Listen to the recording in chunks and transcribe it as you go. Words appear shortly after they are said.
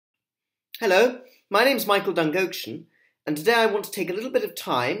Hello, my name's Dunn Goekijan, and today I want to take a little bit of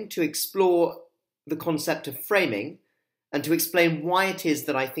time to explore the concept of framing and to explain why it is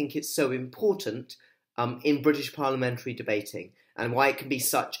that I think it's so important in British parliamentary debating and why it can be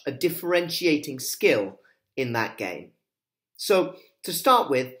such a differentiating skill in that game. So, to start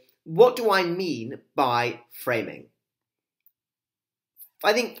with, what do I mean by framing?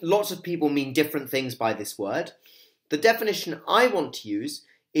 I think lots of people mean different things by this word. The definition I want to use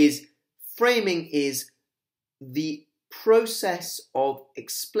is framing is the process of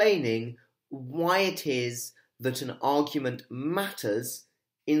explaining why it is that an argument matters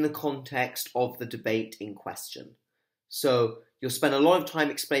in the context of the debate in question. So you'll spend a lot of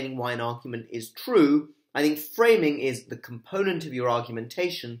time explaining why an argument is true. I think framing is the component of your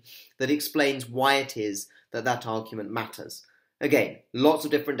argumentation that explains why it is that that argument matters. Again, lots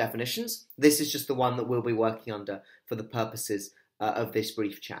of different definitions. This is just the one that we'll be working under for the purposes of this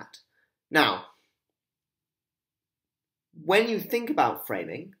brief chat. Now, when you think about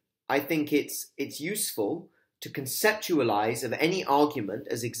framing, I think it's useful to conceptualize of any argument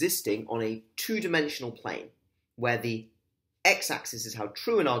as existing on a two-dimensional plane, where the x-axis is how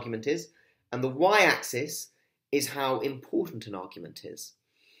true an argument is, and the y-axis is how important an argument is.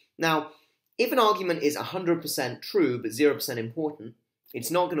 Now, if an argument is 100% true but 0% important,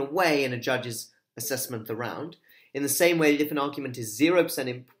 it's not going to weigh in a judge's assessment of the round. In the same way that if an argument is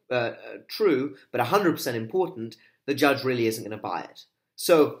 0% true but 100% important, the judge really isn't going to buy it.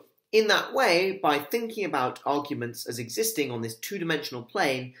 So, in that way, by thinking about arguments as existing on this two-dimensional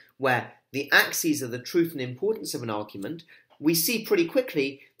plane where the axes are the truth and importance of an argument, we see pretty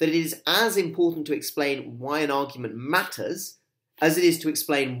quickly that it is as important to explain why an argument matters as it is to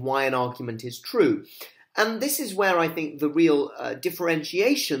explain why an argument is true. And this is where I think the real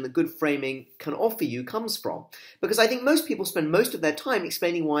differentiation that good framing can offer you comes from. Because I think most people spend most of their time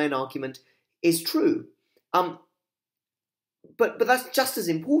explaining why an argument is true. But that's just as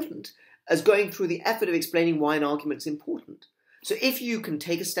important as going through the effort of explaining why an argument is important. So if you can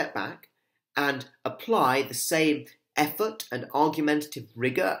take a step back and apply the same effort and argumentative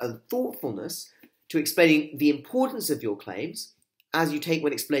rigor and thoughtfulness to explaining the importance of your claims as you take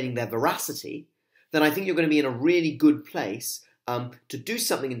when explaining their veracity, then I think you're going to be in a really good place to do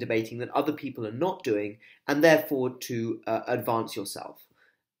something in debating that other people are not doing, and therefore to advance yourself.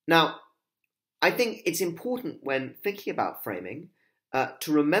 Now, I think it's important when thinking about framing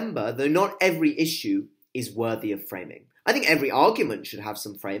to remember that not every issue is worthy of framing. I think every argument should have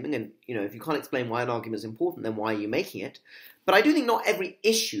some framing, and if you can't explain why an argument is important, then why are you making it? But I do think not every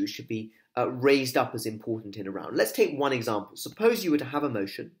issue should be raised up as important in a round. Let's take one example. Suppose you were to have a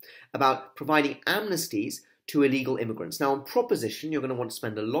motion about providing amnesties to illegal immigrants. Now, on proposition, you're going to want to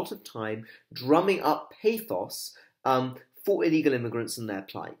spend a lot of time drumming up pathos for illegal immigrants and their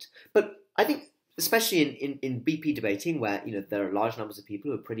plight. But I think, especially in BP debating, where there are large numbers of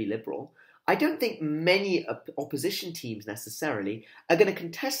people who are pretty liberal, I don't think many opposition teams necessarily are going to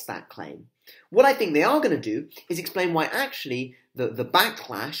contest that claim. What I think they are going to do is explain why actually the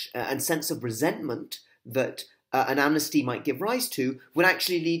backlash and sense of resentment that an amnesty might give rise to would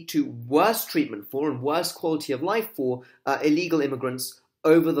actually lead to worse treatment for and worse quality of life for illegal immigrants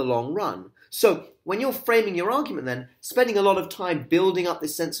over the long run. So when you're framing your argument then, spending a lot of time building up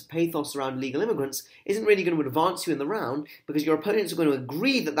this sense of pathos around illegal immigrants isn't really going to advance you in the round, because your opponents are going to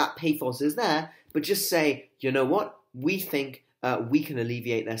agree that that pathos is there, but just say, you know what, we think we can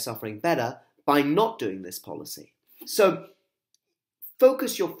alleviate their suffering better by not doing this policy. So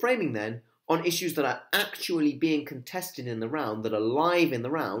focus your framing then on issues that are actually being contested in the round, that are live in the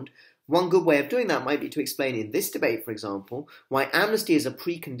round. One good way of doing that might be to explain in this debate, for example, why amnesty is a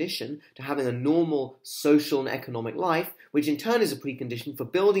precondition to having a normal social and economic life, which in turn is a precondition for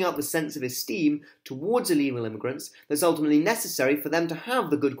building up the sense of esteem towards illegal immigrants that's ultimately necessary for them to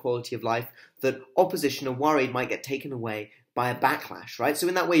have the good quality of life that opposition are worried might get taken away by a backlash, right? So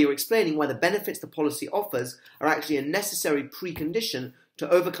in that way you're explaining why the benefits the policy offers are actually a necessary precondition to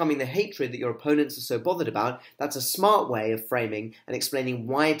overcoming the hatred that your opponents are so bothered about. That's a smart way of framing and explaining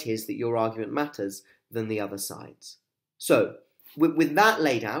why it is that your argument matters than the other side's. So, with that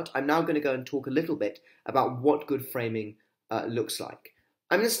laid out, I'm now going to go and talk a little bit about what good framing looks like.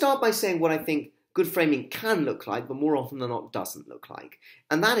 I'm going to start by saying what I think good framing can look like, but more often than not doesn't look like.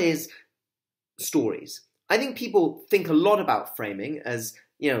 And that is stories. I think people think a lot about framing as,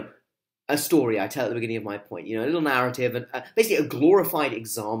 a story I tell at the beginning of my point, a little narrative, and basically a glorified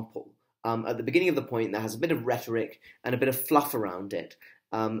example at the beginning of the point that has a bit of rhetoric and a bit of fluff around it.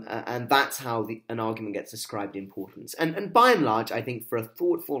 And that's how an argument gets ascribed importance. And by and large, I think for a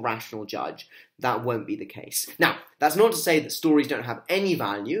thoughtful, rational judge, that won't be the case. Now, that's not to say that stories don't have any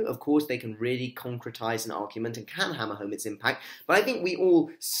value. Of course, they can really concretize an argument and can hammer home its impact. But I think we all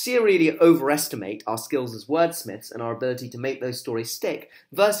serially overestimate our skills as wordsmiths and our ability to make those stories stick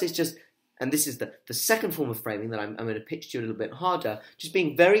versus just, and this is the second form of framing that I'm going to pitch to you a little bit harder, just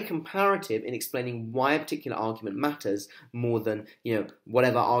being very comparative in explaining why a particular argument matters more than,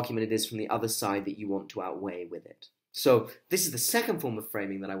 whatever argument it is from the other side that you want to outweigh with it. So this is the second form of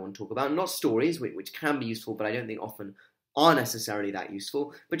framing that I want to talk about, not stories, which can be useful, but I don't think often are necessarily that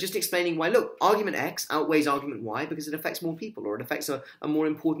useful, but just explaining why, look, argument X outweighs argument Y because it affects more people, or it affects a more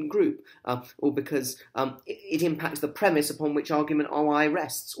important group, or because it impacts the premise upon which argument Y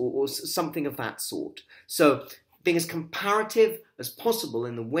rests, or something of that sort. So being as comparative as possible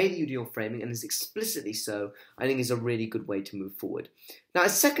in the way that you do your framing, and as explicitly so, I think is a really good way to move forward. Now, a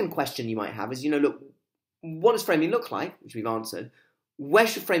second question you might have is, look, what does framing look like, which we've answered? Where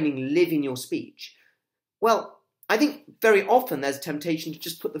should framing live in your speech? Well, I think very often there's a temptation to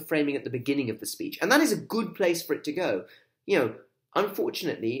just put the framing at the beginning of the speech, and that is a good place for it to go.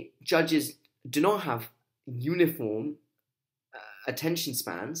 Unfortunately, judges do not have uniform attention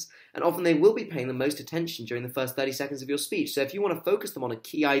spans, and often they will be paying the most attention during the first 30 seconds of your speech. So if you want to focus them on a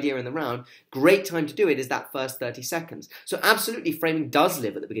key idea in the round, great time to do it is that first 30 seconds. So absolutely, framing does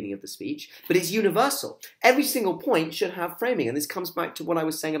live at the beginning of the speech, but it's universal. Every single point should have framing, and this comes back to what I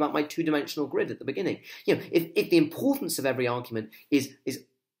was saying about my two-dimensional grid at the beginning. If the importance of every argument is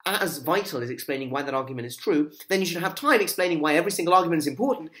as vital as explaining why that argument is true, then you should have time explaining why every single argument is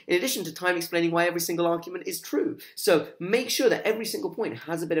important, in addition to time explaining why every single argument is true. So make sure that every single point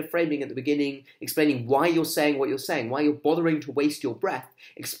has a bit of framing at the beginning, explaining why you're saying what you're saying, why you're bothering to waste your breath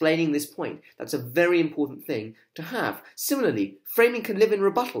explaining this point. That's a very important thing to have. Similarly, framing can live in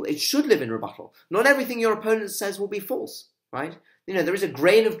rebuttal. It should live in rebuttal. Not everything your opponent says will be false, right? There is a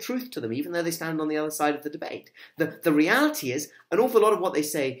grain of truth to them, even though they stand on the other side of the debate. The reality is, an awful lot of what they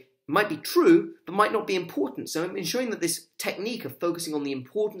say might be true, but might not be important. So I'm ensuring that this technique of focusing on the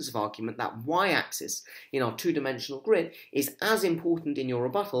importance of argument, that y-axis in our two-dimensional grid, is as important in your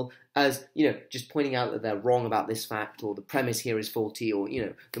rebuttal as, just pointing out that they're wrong about this fact, or the premise here is faulty, or,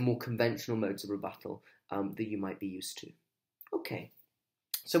 the more conventional modes of rebuttal that you might be used to. Okay,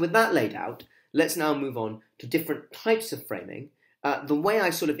 so with that laid out, let's now move on to different types of framing. The way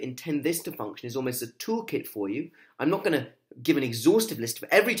I sort of intend this to function is almost a toolkit for you. I'm not going to give an exhaustive list of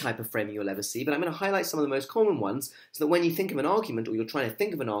every type of framing you'll ever see, but I'm going to highlight some of the most common ones so that when you think of an argument, or you're trying to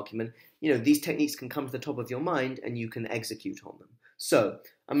think of an argument, these techniques can come to the top of your mind and you can execute on them. So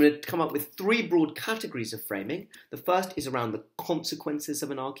I'm going to come up with three broad categories of framing. The first is around the consequences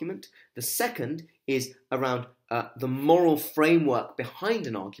of an argument. The second is around the moral framework behind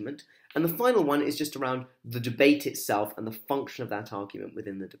an argument. And the final one is just around the debate itself and the function of that argument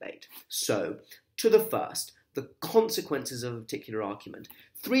within the debate. So, to the first, the consequences of a particular argument.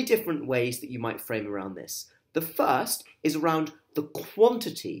 Three different ways that you might frame around this. The first is around the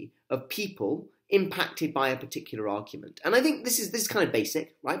quantity of people impacted by a particular argument. And I think this is kind of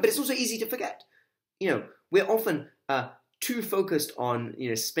basic, right? But it's also easy to forget. We're often too focused on,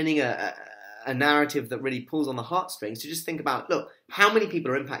 spinning a narrative that really pulls on the heartstrings to just think about, look, how many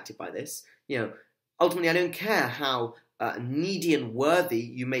people are impacted by this? Ultimately, I don't care how needy and worthy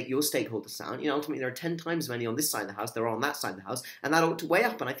you make your stakeholders sound. Ultimately, there are 10 times as many on this side of the house there are on that side of the house, and that ought to weigh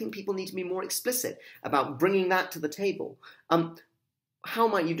up. And I think people need to be more explicit about bringing that to the table. How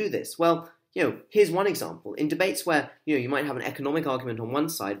might you do this? Well, here's one example. In debates where, you might have an economic argument on one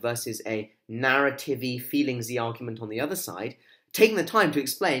side versus a narrative-y, feelings-y argument on the other side, taking the time to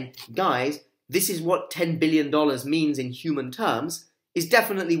explain, guys, this is what $10 billion means in human terms, is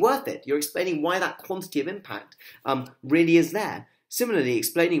definitely worth it. You're explaining why that quantity of impact really is there. Similarly,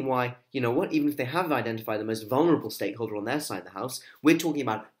 explaining why, even if they have identified the most vulnerable stakeholder on their side of the house, we're talking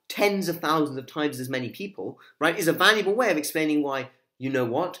about tens of thousands of times as many people, right, is a valuable way of explaining why,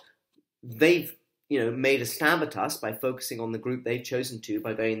 they've, made a stab at us by focusing on the group they've chosen to,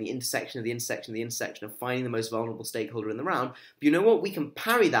 by going in the intersection of the intersection of the intersection of finding the most vulnerable stakeholder in the round. But you know what? We can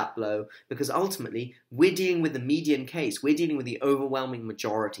parry that blow because ultimately we're dealing with the median case. We're dealing with the overwhelming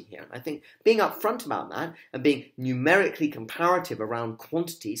majority here. And I think being upfront about that and being numerically comparative around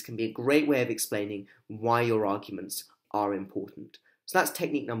quantities can be a great way of explaining why your arguments are important. So that's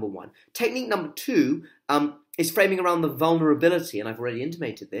technique number one. Technique number two is framing around the vulnerability, and I've already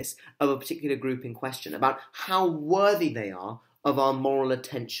intimated this, of a particular group in question, about how worthy they are of our moral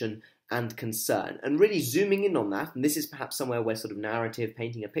attention and concern. And really zooming in on that, and this is perhaps somewhere where sort of narrative,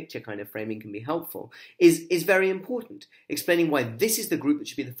 painting a picture kind of framing can be helpful, is very important. Explaining why this is the group that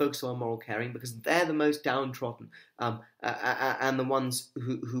should be the focus of our moral caring, because they're the most downtrodden and the ones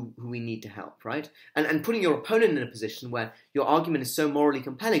who we need to help, right? And putting your opponent in a position where your argument is so morally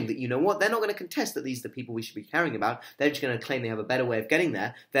compelling that, you know what, they're not going to contest that these are the people we should be caring about. They're just going to claim they have a better way of getting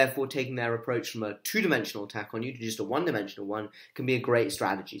there. Therefore, taking their approach from a two-dimensional attack on you to just a one-dimensional one can be a great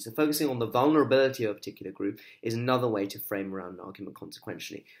strategy. So focusing on the vulnerability of a particular group is another way to frame around an argument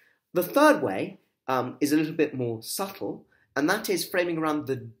consequentially. The third way is a little bit more subtle, and that is framing around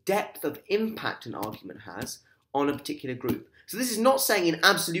the depth of impact an argument has on a particular group. So this is not saying in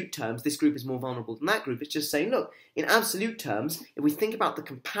absolute terms this group is more vulnerable than that group. It's just saying, look, in absolute terms, if we think about the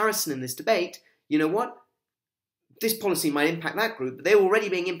comparison in this debate, you know what? This policy might impact that group, but they're already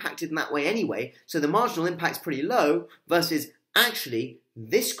being impacted in that way anyway, so the marginal impact is pretty low, versus actually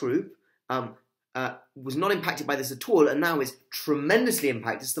this group was not impacted by this at all and now is tremendously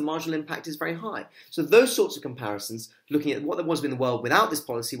impacted, so the marginal impact is very high. So those sorts of comparisons, looking at what there was in the world without this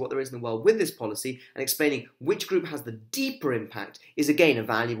policy, what there is in the world with this policy, and explaining which group has the deeper impact is again a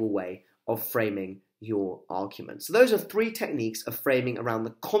valuable way of framing your argument. So those are three techniques of framing around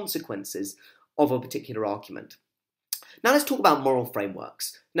the consequences of a particular argument. Now let's talk about moral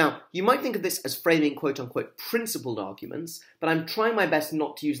frameworks. Now, you might think of this as framing quote-unquote principled arguments, but I'm trying my best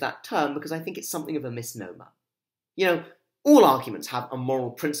not to use that term because I think it's something of a misnomer. You know, all arguments have a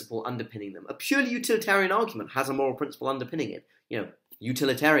moral principle underpinning them. A purely utilitarian argument has a moral principle underpinning it. You know,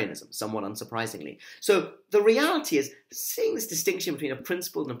 utilitarianism, somewhat unsurprisingly. So the reality is, seeing this distinction between a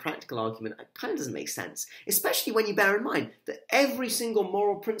principled and a practical argument kind of doesn't make sense, especially when you bear in mind that every single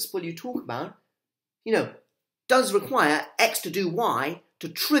moral principle you talk about, you know, does require X to do Y to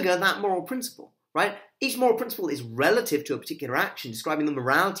trigger that moral principle, right? Each moral principle is relative to a particular action, describing the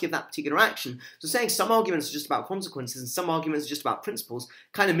morality of that particular action. So saying some arguments are just about consequences and some arguments are just about principles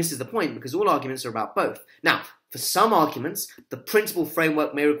kind of misses the point because all arguments are about both. Now, for some arguments, the principle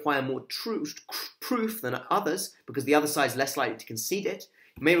framework may require more proof than others because the other side is less likely to concede it.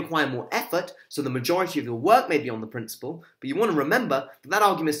 It may require more effort, so the majority of your work may be on the principle, but you want to remember that that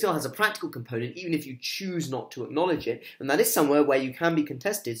argument still has a practical component even if you choose not to acknowledge it, and that is somewhere where you can be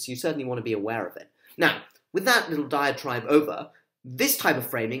contested, so you certainly want to be aware of it. Now, with that little diatribe over, this type of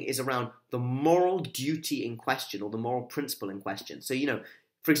framing is around the moral duty in question, or the moral principle in question. So, you know,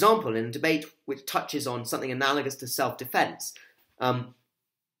 for example, in a debate which touches on something analogous to self-defense,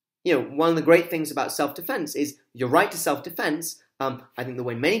 you know, one of the great things about self-defense is your right to self-defense. I think the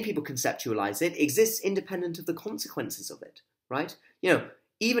way many people conceptualize it exists independent of the consequences of it, right? You know,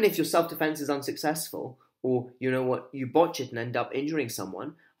 even if your self-defense is unsuccessful or, you know what, you botch it and end up injuring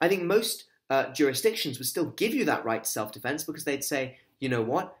someone, I think most jurisdictions would still give you that right to self-defense because they'd say, you know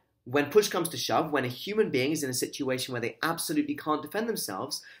what, when push comes to shove, when a human being is in a situation where they absolutely can't defend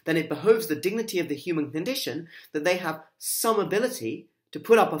themselves, then it behoves the dignity of the human condition that they have some ability to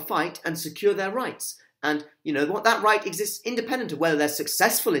put up a fight and secure their rights. And, you know, what that right exists independent of whether they're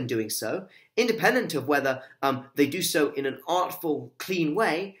successful in doing so, independent of whether they do so in an artful, clean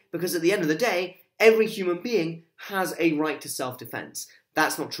way, because at the end of the day, every human being has a right to self-defense.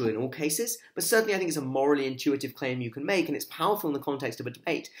 That's not true in all cases, but certainly I think it's a morally intuitive claim you can make, and it's powerful in the context of a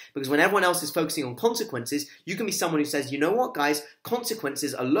debate, because when everyone else is focusing on consequences, you can be someone who says, you know what, guys,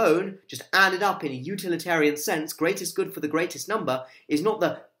 consequences alone, just added up in a utilitarian sense, greatest good for the greatest number, is not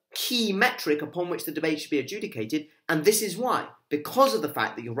the key metric upon which the debate should be adjudicated, and this is why, because of the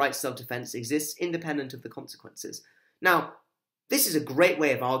fact that your right to self-defense exists independent of the consequences. Now, this is a great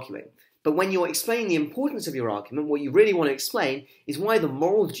way of arguing, but when you're explaining the importance of your argument, what you really want to explain is why the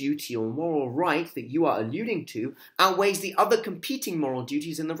moral duty or moral right that you are alluding to outweighs the other competing moral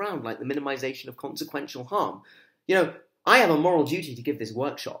duties in the round, like the minimization of consequential harm. You know, I have a moral duty to give this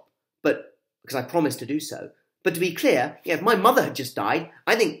workshop, but because I promised to do so. But to be clear, yeah, if my mother had just died,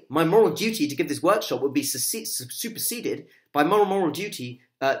 I think my moral duty to give this workshop would be superseded by my moral duty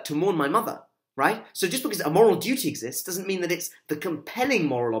to mourn my mother, right? So just because a moral duty exists doesn't mean that it's the compelling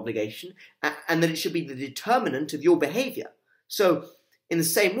moral obligation and that it should be the determinant of your behavior. So in the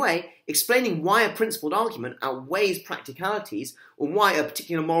same way, explaining why a principled argument outweighs practicalities or why a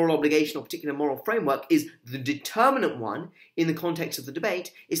particular moral obligation or particular moral framework is the determinant one in the context of the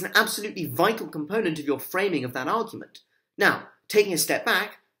debate is an absolutely vital component of your framing of that argument. Now, taking a step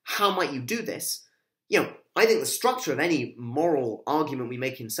back, how might you do this? You know, I think the structure of any moral argument we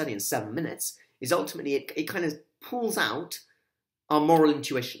make in study in 7 minutes is ultimately it kind of pulls out our moral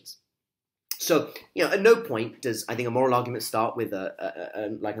intuitions. So, you know, at no point does, I think, a moral argument start with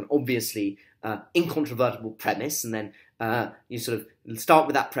like an obviously incontrovertible premise and then You sort of start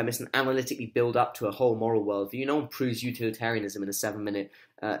with that premise and analytically build up to a whole moral worldview. No one proves utilitarianism in a 7-minute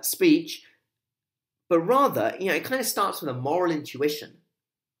speech, but rather, it kind of starts with a moral intuition,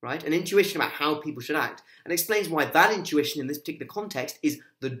 right? An intuition about how people should act, and explains why that intuition in this particular context is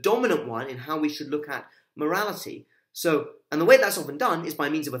the dominant one in how we should look at morality. So, and the way that's often done is by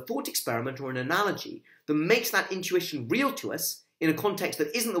means of a thought experiment or an analogy that makes that intuition real to us in a context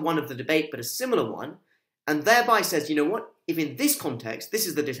that isn't the one of the debate but a similar one, and thereby says, you know what, if in this context this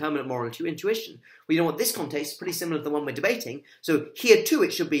is the determinate moral intuition, well, you know what, this context is pretty similar to the one we're debating, so here too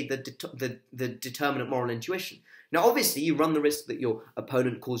it should be the determinate moral intuition. Now obviously you run the risk that your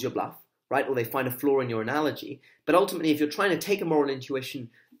opponent calls your bluff, right, or they find a flaw in your analogy, but ultimately if you're trying to take a moral intuition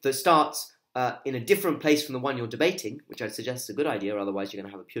that starts in a different place from the one you're debating, which I'd suggest is a good idea, otherwise you're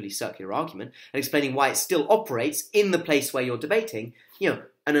going to have a purely circular argument, and explaining why it still operates in the place where you're debating, an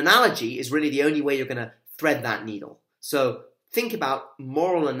analogy is really the only way you're going to thread that needle. So think about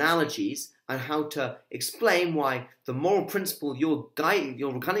moral analogies and how to explain why the moral principle you're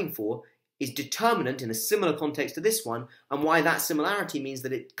gunning for is determinant in a similar context to this one, and why that similarity means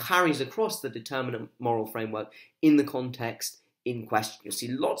that it carries across the determinant moral framework in the context in question. You'll see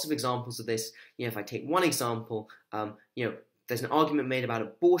lots of examples of this. If I take one example, there's an argument made about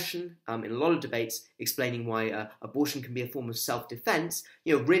abortion in a lot of debates, explaining why abortion can be a form of self-defense,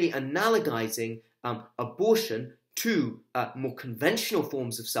 really analogizing abortion to more conventional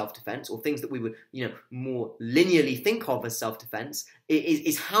forms of self-defense, or things that we would, more linearly think of as self-defense,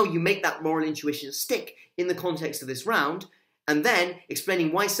 is how you make that moral intuition stick in the context of this round, and then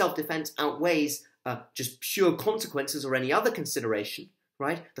explaining why self-defense outweighs just pure consequences or any other consideration,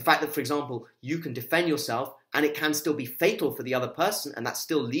 right? The fact that, for example, you can defend yourself and it can still be fatal for the other person, and that's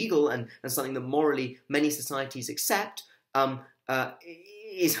still legal and something that morally many societies accept,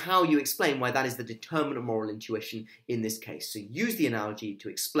 is how you explain why that is the determinant moral intuition in this case. So use the analogy to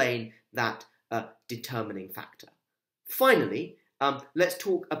explain that determining factor. Finally, let's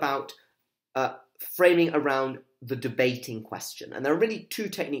talk about framing around the debating question. And there are really two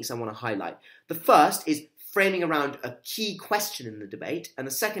techniques I want to highlight. The first is framing around a key question in the debate, and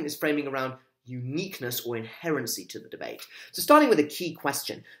the second is framing around uniqueness or inherency to the debate. So starting with a key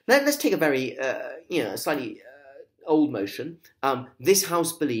question, let's take a very, slightly old motion. This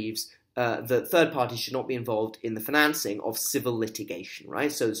House believes that third parties should not be involved in the financing of civil litigation,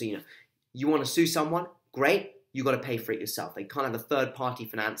 right? So you want to sue someone, great, you got to pay for it yourself. They can't have a third-party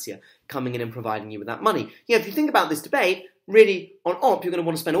financier coming in and providing you with that money. If you think about this debate, really, on op, you're going to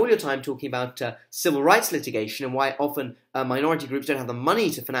want to spend all your time talking about civil rights litigation and why often minority groups don't have the money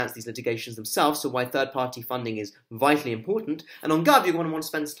to finance these litigations themselves, so why third-party funding is vitally important. And on gov, you're going to want to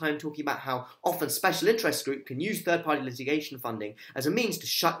spend some time talking about how often special interest groups can use third-party litigation funding as a means to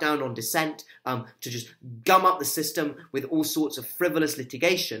shut down on dissent, to just gum up the system with all sorts of frivolous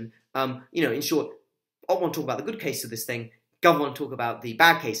litigation. In short, I want to talk about the good case of this thing, Gov want to talk about the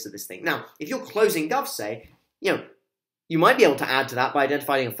bad case of this thing. Now, if you're closing Gov, say, you might be able to add to that by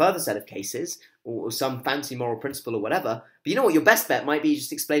identifying a further set of cases, or some fancy moral principle or whatever, but you know what, your best bet might be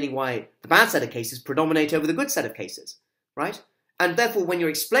just explaining why the bad set of cases predominate over the good set of cases, right? And therefore, when you're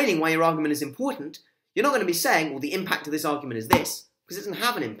explaining why your argument is important, you're not going to be saying, well, the impact of this argument is this, because it doesn't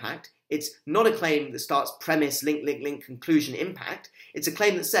have an impact. It's not a claim that starts premise, link, link, link, conclusion, impact. It's a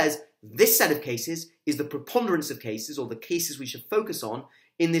claim that says, this set of cases is the preponderance of cases, or the cases we should focus on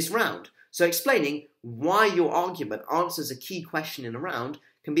in this round. So explaining why your argument answers a key question in a round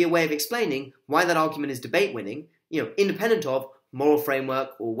can be a way of explaining why that argument is debate winning, independent of moral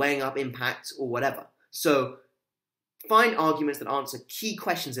framework or weighing up impacts or whatever. So find arguments that answer key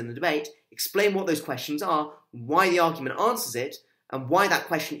questions in the debate, explain what those questions are, why the argument answers it, and why that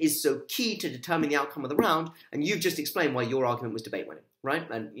question is so key to determine the outcome of the round, and you've just explained why your argument was debate winning, right?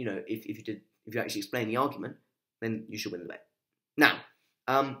 And if you actually explain the argument, then you should win the debate. Now,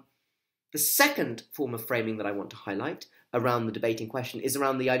 the second form of framing that I want to highlight around the debating question is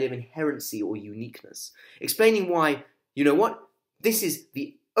around the idea of inherency or uniqueness, explaining why, this is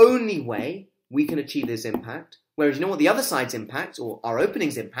the only way we can achieve this impact, whereas the other side's impacts, or our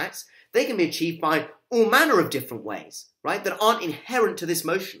opening's impacts, they can be achieved by all manner of different ways, right, that aren't inherent to this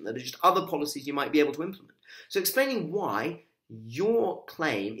motion, that are just other policies you might be able to implement. So explaining why your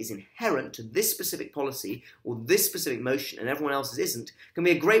claim is inherent to this specific policy or this specific motion and everyone else's isn't can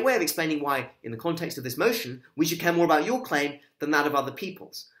be a great way of explaining why, in the context of this motion, we should care more about your claim than that of other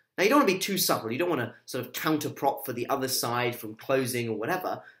people's. Now, you don't want to be too subtle. You don't want to sort of counter-prop for the other side from closing or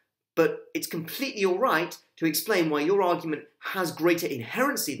whatever, but it's completely all right to explain why your argument has greater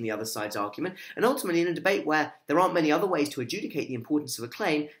inherency than the other side's argument, and ultimately in a debate where there aren't many other ways to adjudicate the importance of a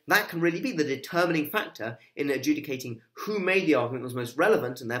claim, that can really be the determining factor in adjudicating who made the argument that was most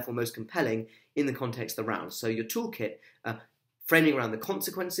relevant and therefore most compelling in the context of the round. So your toolkit, framing around the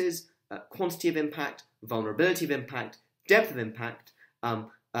consequences, quantity of impact, vulnerability of impact, depth of impact,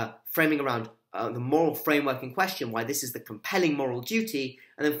 framing around the moral framework in question, why this is the compelling moral duty,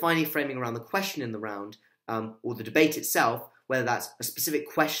 and then finally framing around the question in the round, or the debate itself, whether that's a specific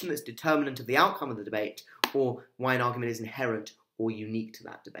question that's determinant of the outcome of the debate, or why an argument is inherent or unique to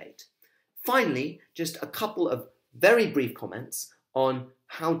that debate. Finally, just a couple of very brief comments on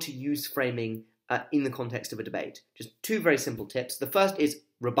how to use framing in the context of a debate. Just two very simple tips. The first is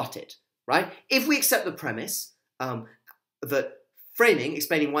rebut it, right? If we accept the premise that framing,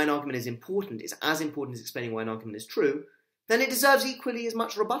 explaining why an argument is as important as explaining why an argument is true, then it deserves equally as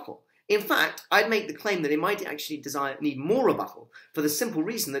much rebuttal. In fact, I'd make the claim that it might actually need more rebuttal for the simple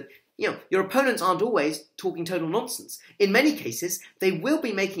reason that, your opponents aren't always talking total nonsense. In many cases, they will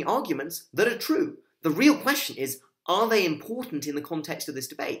be making arguments that are true. The real question is, are they important in the context of this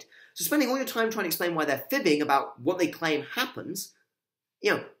debate? So spending all your time trying to explain why they're fibbing about what they claim happens,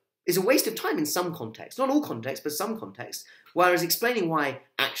 is a waste of time in some contexts. Not all contexts, but some contexts. Whereas explaining why,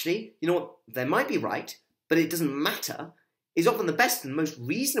 actually, they might be right, but it doesn't matter, is often the best and most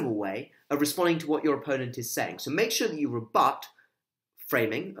reasonable way of responding to what your opponent is saying. So make sure that you rebut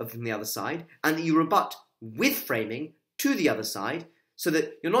framing from the other side, and that you rebut with framing to the other side, so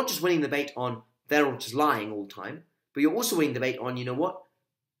that you're not just winning the debate on they're all just lying all the time, but you're also winning the debate on,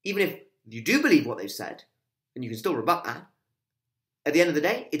 even if you do believe what they've said, and you can still rebut that, at the end of the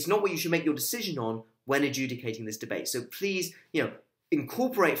day, it's not what you should make your decision on when adjudicating this debate. So please,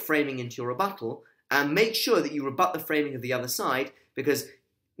 incorporate framing into your rebuttal and make sure that you rebut the framing of the other side, because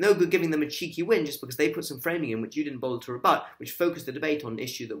no good giving them a cheeky win just because they put some framing in which you didn't bother to rebut, which focused the debate on an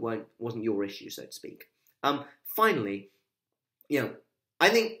issue that wasn't your issue, so to speak. Finally, I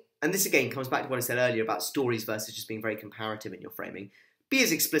think, and this again comes back to what I said earlier about stories versus just being very comparative in your framing, be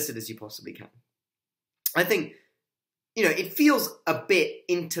as explicit as you possibly can. I think, it feels a bit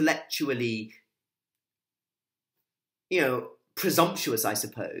intellectually, presumptuous, I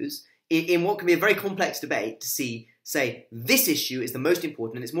suppose, in what can be a very complex debate to say, this issue is the most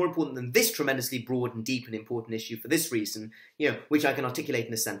important, and it's more important than this tremendously broad and deep and important issue for this reason, which I can articulate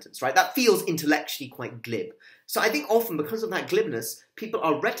in a sentence, right? That feels intellectually quite glib. So I think often, because of that glibness, people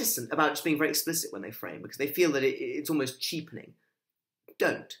are reticent about just being very explicit when they frame, because they feel that it's almost cheapening.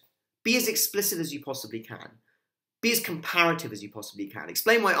 Don't. Be as explicit as you possibly can. Be as comparative as you possibly can.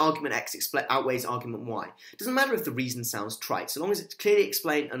 Explain why argument X outweighs argument Y. It doesn't matter if the reason sounds trite. So long as it's clearly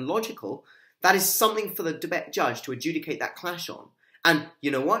explained and logical, that is something for the debate judge to adjudicate that clash on. And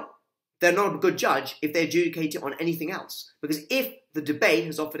you know what? They're not a good judge if they adjudicate it on anything else. Because if the debate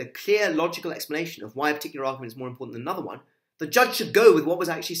has offered a clear, logical explanation of why a particular argument is more important than another one, the judge should go with what was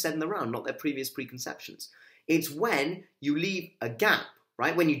actually said in the round, not their previous preconceptions. It's when you leave a gap,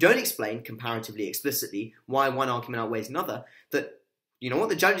 right? When you don't explain comparatively, explicitly, why one argument outweighs another, that,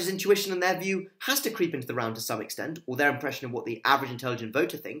 the judge's intuition and their view has to creep into the round to some extent, or their impression of what the average intelligent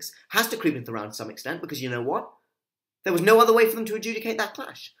voter thinks has to creep into the round to some extent, because you know what? There was no other way for them to adjudicate that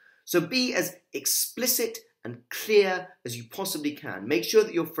clash. So be as explicit and clear as you possibly can. Make sure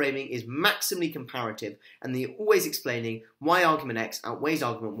that your framing is maximally comparative and that you're always explaining why argument X outweighs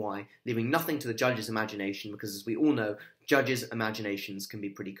argument Y, leaving nothing to the judge's imagination, because as we all know, judges' imaginations can be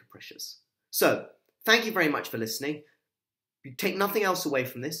pretty capricious. So, thank you very much for listening. You take nothing else away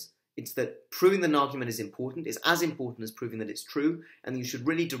from this. It's that proving that an argument is as important as proving that it's true, and you should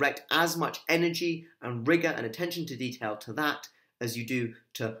really direct as much energy and rigor and attention to detail to that as you do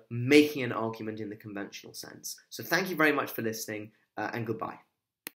to making an argument in the conventional sense. So thank you very much for listening, and goodbye.